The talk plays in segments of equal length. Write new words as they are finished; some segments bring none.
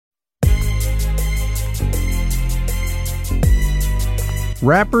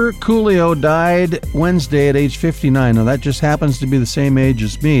Rapper Coolio died Wednesday at age 59. Now, that just happens to be the same age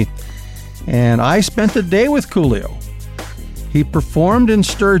as me. And I spent the day with Coolio. He performed in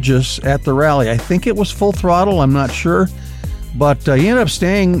Sturgis at the rally. I think it was Full Throttle. I'm not sure. But he ended up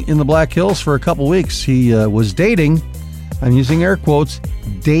staying in the Black Hills for a couple weeks. He was dating, I'm using air quotes,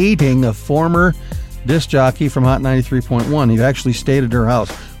 dating a former disc jockey from Hot 93.1. He actually stayed at her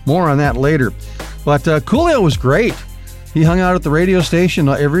house. More on that later. But Coolio was great. He hung out at the radio station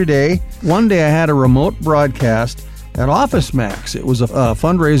every day. One day I had a remote broadcast at Office Max. It was a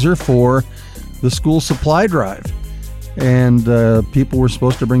fundraiser for the school supply drive. And people were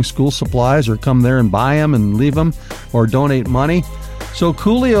supposed to bring school supplies or come there and buy them and leave them or donate money. So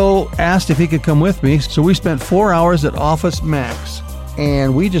Coolio asked if he could come with me. So we spent 4 hours at Office Max,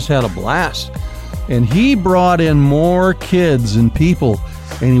 and we just had a blast. And he brought in more kids and people,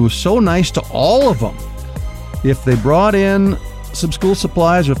 and he was so nice to all of them. If they brought in some school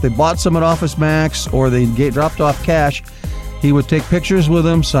supplies, or if they bought some at Office Max, or they dropped off cash, he would take pictures with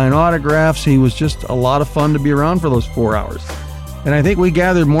them, sign autographs. He was just a lot of fun to be around for those 4 hours. And I think we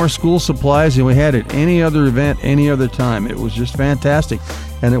gathered more school supplies than we had at any other event, any other time. It was just fantastic.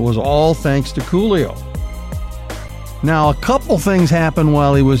 And it was all thanks to Coolio. Now, a couple things happened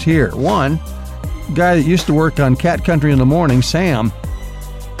while he was here. One, a guy that used to work on Cat Country in the Morning, Sam,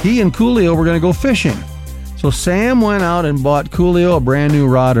 he and Coolio were going to go fishing. So Sam went out and bought Coolio a brand new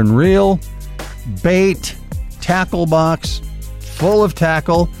rod and reel, bait, tackle box, full of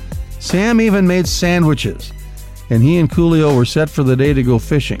tackle. Sam even made sandwiches, and he and Coolio were set for the day to go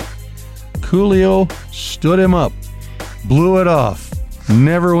fishing. Coolio stood him up, blew it off,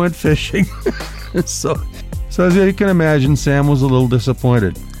 never went fishing. So as you can imagine, Sam was a little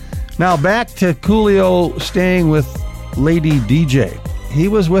disappointed. Now back to Coolio staying with Lady DJ. He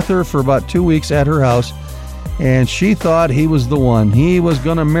was with her for about 2 weeks at her house, and she thought he was the one. He was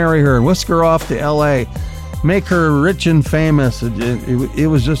going to marry her and whisk her off to L.A., make her rich and famous. It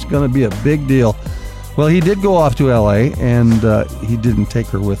was just going to be a big deal. Well, he did go off to L.A., and he didn't take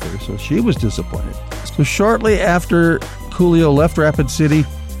her with her, so she was disappointed. So shortly after Coolio left Rapid City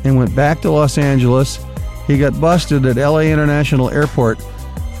and went back to Los Angeles, he got busted at L.A. International Airport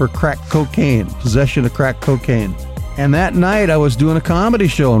for crack cocaine, possession of crack cocaine. And that night, I was doing a comedy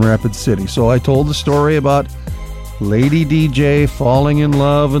show in Rapid City, so I told the story about Lady DJ falling in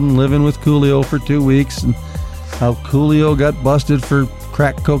love and living with Coolio for 2 weeks, and how Coolio got busted for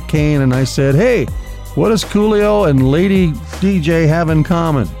crack cocaine. And I said, hey, what does Coolio and Lady DJ have in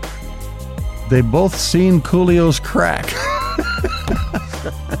common? They both seen Coolio's crack.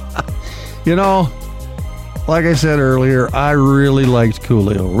 You know, like I said earlier, I really liked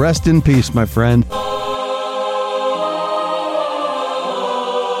Coolio. Rest in peace, my friend.